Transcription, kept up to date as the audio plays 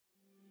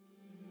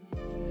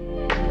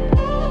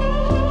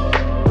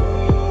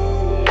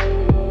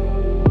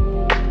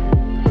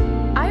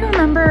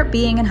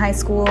being in high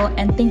school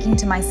and thinking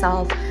to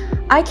myself,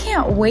 I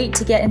can't wait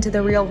to get into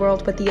the real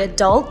world with the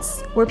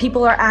adults where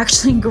people are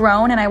actually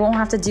grown and I won't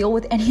have to deal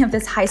with any of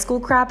this high school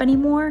crap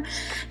anymore.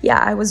 Yeah,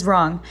 I was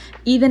wrong.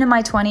 Even in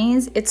my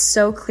 20s, it's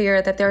so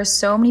clear that there are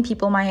so many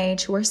people my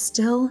age who are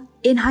still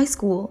in high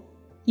school.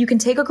 You can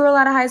take a girl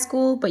out of high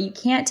school, but you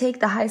can't take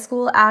the high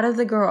school out of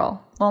the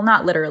girl. Well,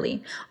 not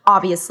literally,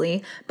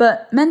 obviously,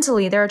 but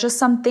mentally, there are just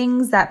some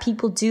things that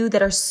people do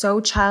that are so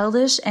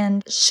childish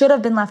and should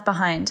have been left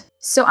behind.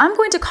 So I'm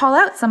going to call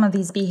out some of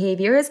these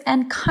behaviors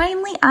and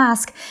kindly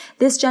ask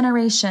this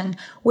generation,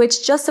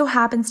 which just so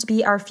happens to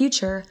be our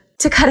future,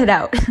 to cut it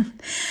out.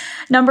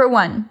 Number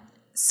 1,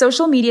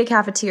 social media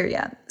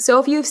cafeteria. So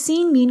if you've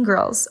seen Mean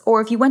Girls, or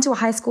if you went to a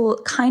high school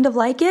kind of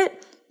like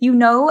it, you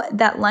know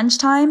that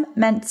lunchtime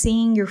meant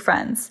seeing your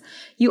friends.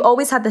 You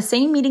always had the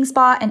same meeting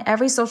spot, and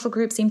every social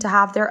group seemed to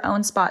have their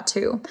own spot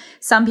too.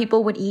 Some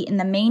people would eat in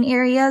the main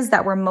areas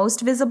that were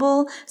most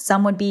visible,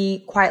 some would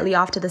be quietly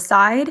off to the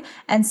side,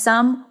 and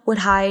some would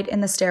hide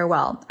in the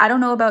stairwell. I don't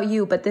know about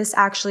you, but this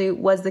actually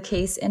was the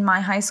case in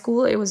my high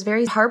school. It was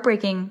very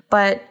heartbreaking,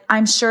 but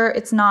I'm sure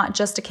it's not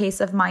just a case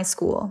of my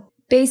school.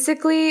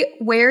 Basically,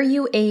 where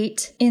you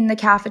ate in the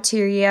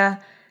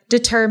cafeteria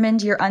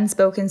determined your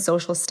unspoken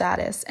social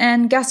status.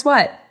 And guess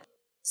what?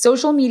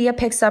 Social media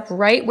picks up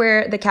right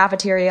where the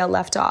cafeteria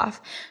left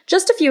off.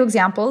 Just a few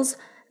examples.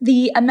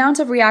 The amount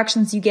of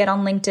reactions you get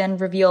on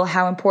LinkedIn reveal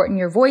how important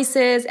your voice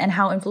is and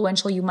how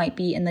influential you might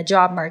be in the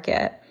job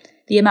market.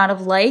 The amount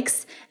of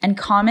likes and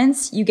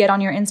comments you get on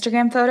your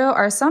Instagram photo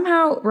are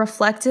somehow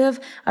reflective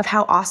of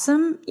how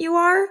awesome you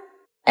are.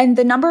 And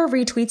the number of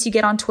retweets you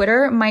get on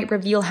Twitter might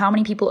reveal how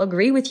many people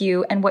agree with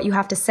you and what you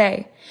have to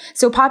say.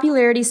 So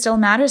popularity still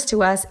matters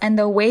to us, and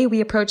the way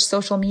we approach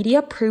social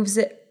media proves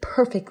it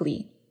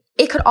perfectly.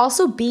 It could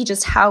also be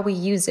just how we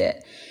use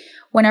it.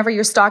 Whenever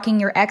you're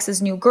stalking your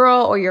ex's new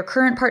girl or your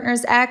current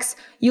partner's ex,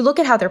 you look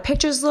at how their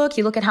pictures look,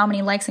 you look at how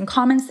many likes and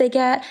comments they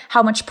get,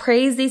 how much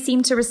praise they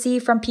seem to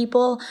receive from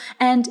people,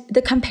 and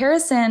the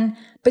comparison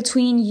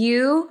between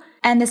you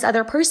and this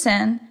other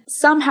person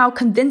somehow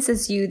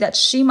convinces you that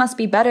she must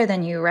be better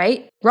than you,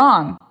 right?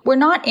 Wrong. We're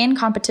not in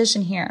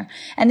competition here.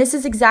 And this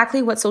is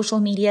exactly what social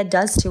media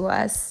does to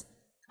us.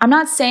 I'm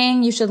not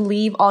saying you should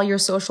leave all your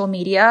social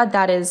media.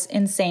 That is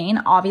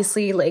insane.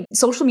 Obviously,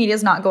 social media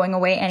is not going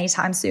away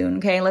anytime soon,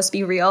 okay? Let's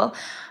be real.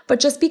 But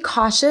just be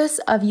cautious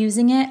of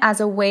using it as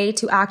a way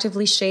to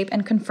actively shape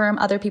and confirm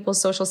other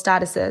people's social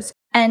statuses.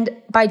 And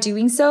by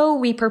doing so,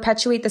 we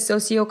perpetuate the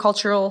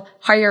socio-cultural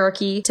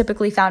hierarchy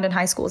typically found in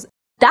high schools.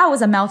 That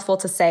was a mouthful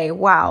to say.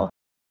 Wow.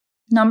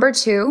 Number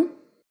 2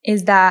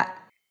 is that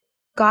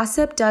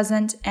gossip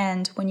doesn't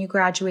end when you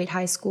graduate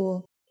high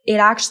school. It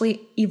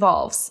actually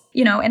evolves.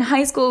 In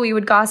high school, we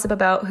would gossip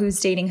about who's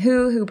dating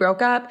who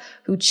broke up,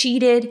 who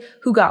cheated,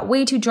 who got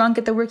way too drunk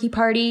at the rookie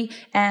party,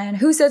 and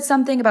who said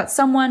something about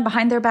someone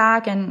behind their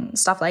back and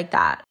stuff like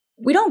that.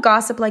 We don't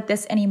gossip like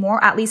this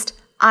anymore. At least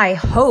I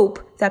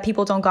hope that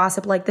people don't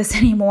gossip like this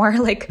anymore.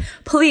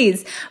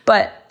 Please.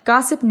 But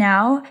gossip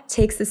now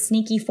takes the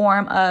sneaky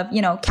form of,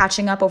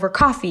 catching up over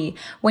coffee.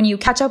 When you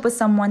catch up with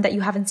someone that you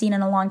haven't seen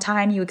in a long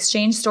time, you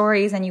exchange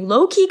stories and you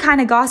low-key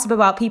kind of gossip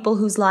about people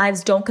whose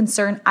lives don't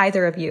concern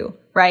either of you,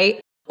 right?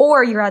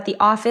 Or you're at the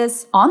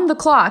office on the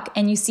clock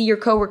and you see your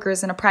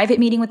coworkers in a private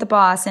meeting with the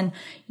boss and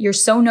you're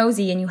so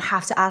nosy and you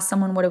have to ask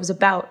someone what it was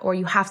about, or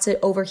you have to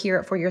overhear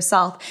it for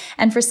yourself.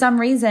 And for some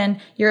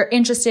reason, you're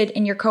interested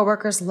in your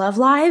coworkers' love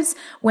lives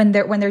when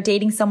they're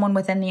dating someone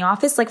within the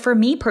office. For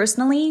me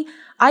personally,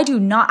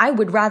 I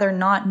would rather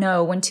not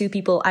know when two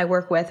people I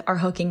work with are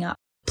hooking up.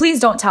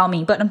 Please don't tell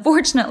me, but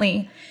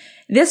unfortunately,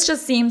 this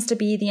just seems to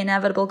be the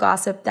inevitable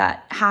gossip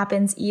that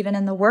happens even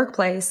in the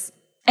workplace.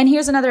 And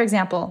here's another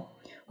example.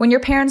 When your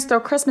parents throw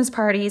Christmas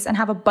parties and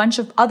have a bunch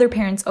of other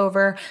parents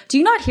over, do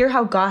you not hear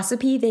how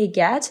gossipy they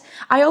get?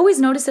 I always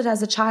noticed it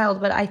as a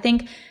child, but I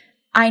think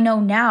I know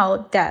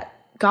now that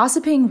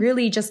gossiping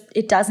really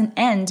it doesn't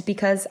end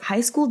because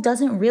high school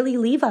doesn't really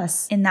leave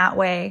us in that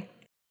way.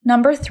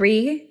 Number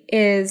 3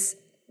 is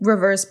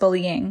reverse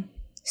bullying.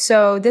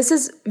 So this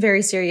is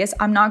very serious.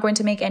 I'm not going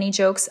to make any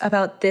jokes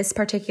about this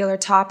particular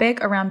topic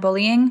around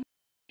bullying.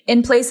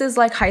 In places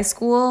like high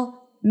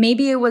school,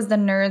 maybe it was the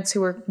nerds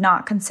who were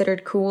not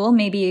considered cool.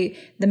 Maybe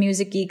the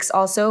music geeks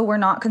also were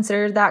not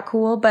considered that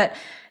cool. But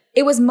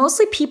it was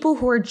mostly people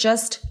who were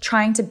just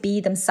trying to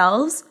be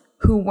themselves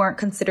who weren't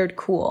considered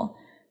cool.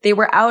 They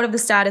were out of the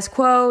status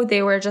quo.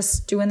 They were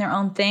just doing their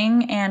own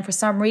thing. And for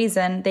some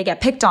reason, they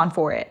get picked on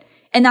for it.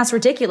 And that's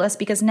ridiculous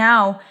because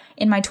now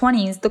in my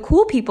 20s, the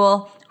cool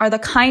people are the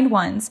kind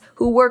ones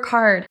who work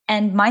hard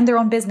and mind their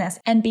own business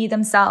and be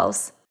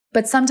themselves.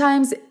 But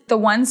sometimes the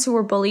ones who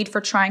were bullied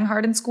for trying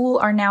hard in school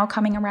are now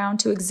coming around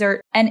to exert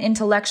an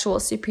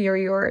intellectual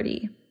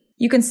superiority.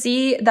 You can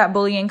see that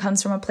bullying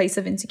comes from a place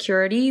of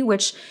insecurity,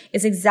 which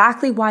is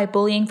exactly why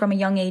bullying from a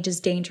young age is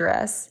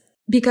dangerous.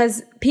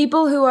 Because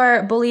people who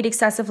are bullied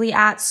excessively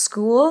at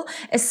school,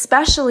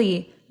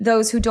 especially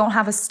those who don't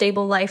have a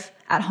stable life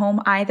at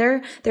home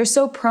either, they're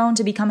so prone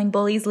to becoming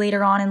bullies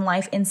later on in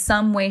life in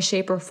some way,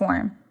 shape, or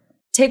form.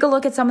 Take a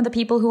look at some of the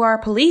people who are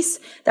police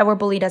that were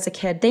bullied as a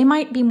kid. They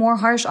might be more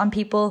harsh on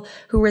people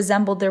who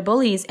resembled their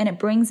bullies, and it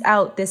brings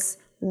out this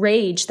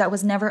rage that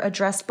was never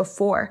addressed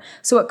before.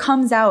 So it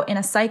comes out in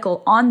a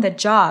cycle on the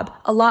job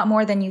a lot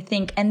more than you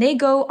think. And they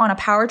go on a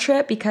power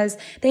trip because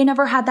they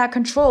never had that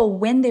control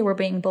when they were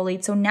being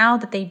bullied. So now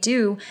that they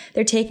do,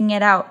 they're taking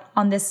it out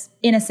on this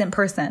innocent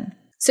person.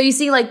 So you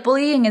see, like,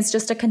 bullying is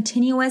just a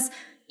continuous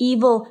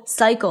evil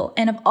cycle.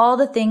 And of all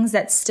the things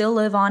that still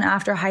live on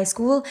after high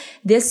school,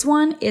 this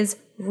one is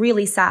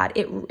really sad.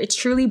 It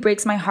truly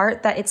breaks my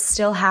heart that it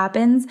still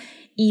happens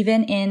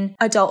even in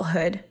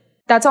adulthood.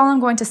 That's all I'm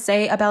going to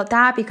say about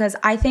that because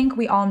I think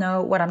we all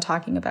know what I'm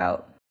talking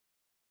about.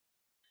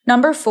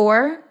 Number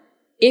 4,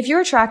 if you're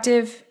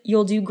attractive,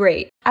 you'll do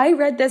great. I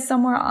read this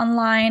somewhere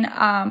online.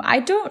 I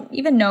don't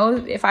even know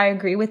if I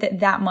agree with it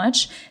that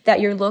much,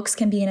 that your looks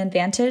can be an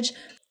advantage.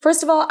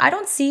 First of all, I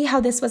don't see how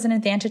this was an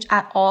advantage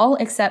at all,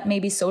 except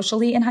maybe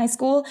socially in high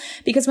school,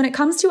 because when it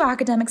comes to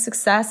academic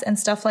success and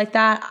stuff like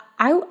that,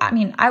 I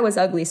mean, I was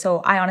ugly, so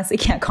I honestly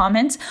can't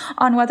comment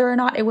on whether or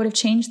not it would have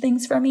changed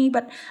things for me,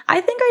 but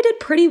I think I did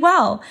pretty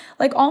well.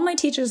 Like, all my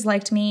teachers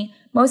liked me.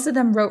 Most of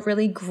them wrote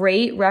really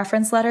great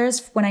reference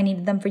letters when I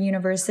needed them for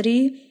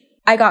university.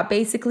 I got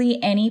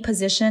basically any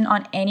position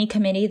on any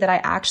committee that I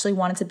actually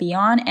wanted to be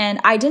on. And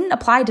I didn't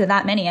apply to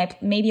that many. I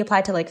maybe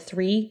applied to like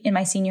 3 in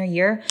my senior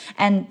year,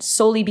 and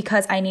solely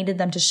because I needed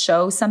them to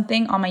show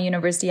something on my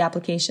university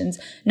applications,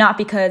 not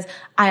because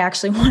I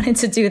actually wanted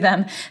to do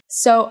them.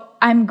 So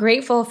I'm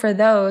grateful for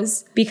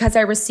those because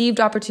I received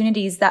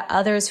opportunities that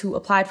others who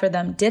applied for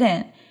them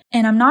didn't.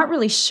 And I'm not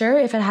really sure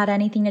if it had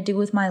anything to do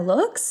with my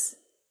looks.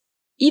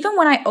 Even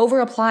when I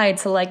over-applied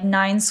to like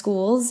 9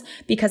 schools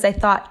because I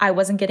thought I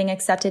wasn't getting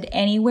accepted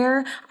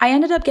anywhere, I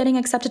ended up getting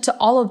accepted to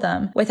all of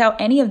them without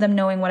any of them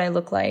knowing what I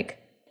look like.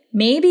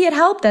 Maybe it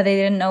helped that they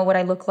didn't know what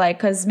I look like,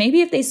 because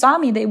maybe if they saw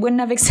me, they wouldn't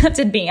have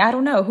accepted me. I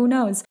don't know. Who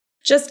knows?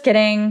 Just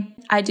kidding.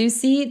 I do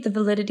see the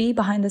validity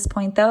behind this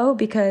point though,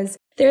 because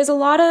there's a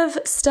lot of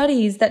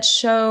studies that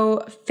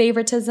show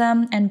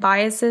favoritism and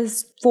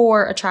biases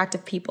for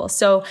attractive people.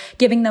 So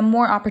giving them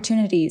more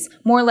opportunities,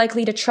 more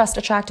likely to trust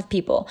attractive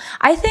people.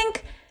 I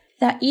think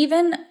that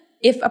even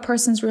if a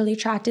person's really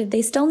attractive,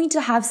 they still need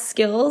to have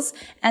skills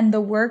and the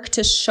work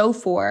to show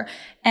for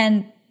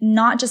and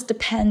not just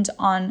depend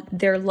on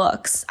their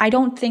looks. I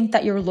don't think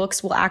that your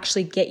looks will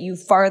actually get you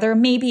farther.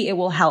 Maybe it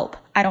will help.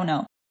 I don't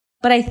know.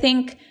 But I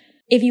think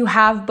if you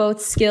have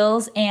both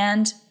skills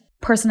and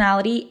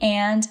personality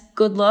and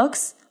good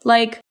looks,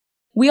 like,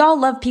 we all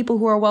love people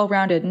who are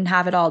well-rounded and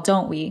have it all,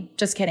 don't we?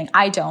 Just kidding.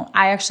 I don't.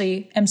 I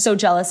actually am so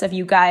jealous of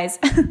you guys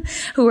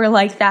who are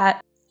like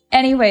that.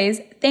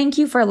 Anyways, thank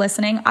you for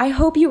listening. I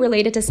hope you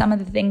related to some of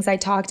the things I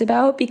talked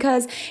about,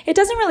 because it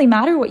doesn't really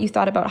matter what you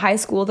thought about high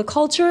school. The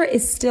culture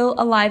is still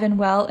alive and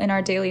well in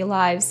our daily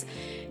lives.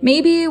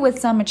 Maybe with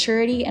some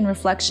maturity and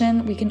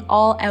reflection, we can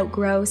all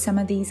outgrow some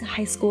of these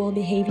high school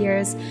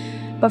behaviors.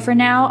 But for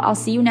now, I'll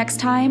see you next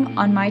time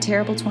on My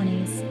Terrible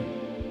 20s.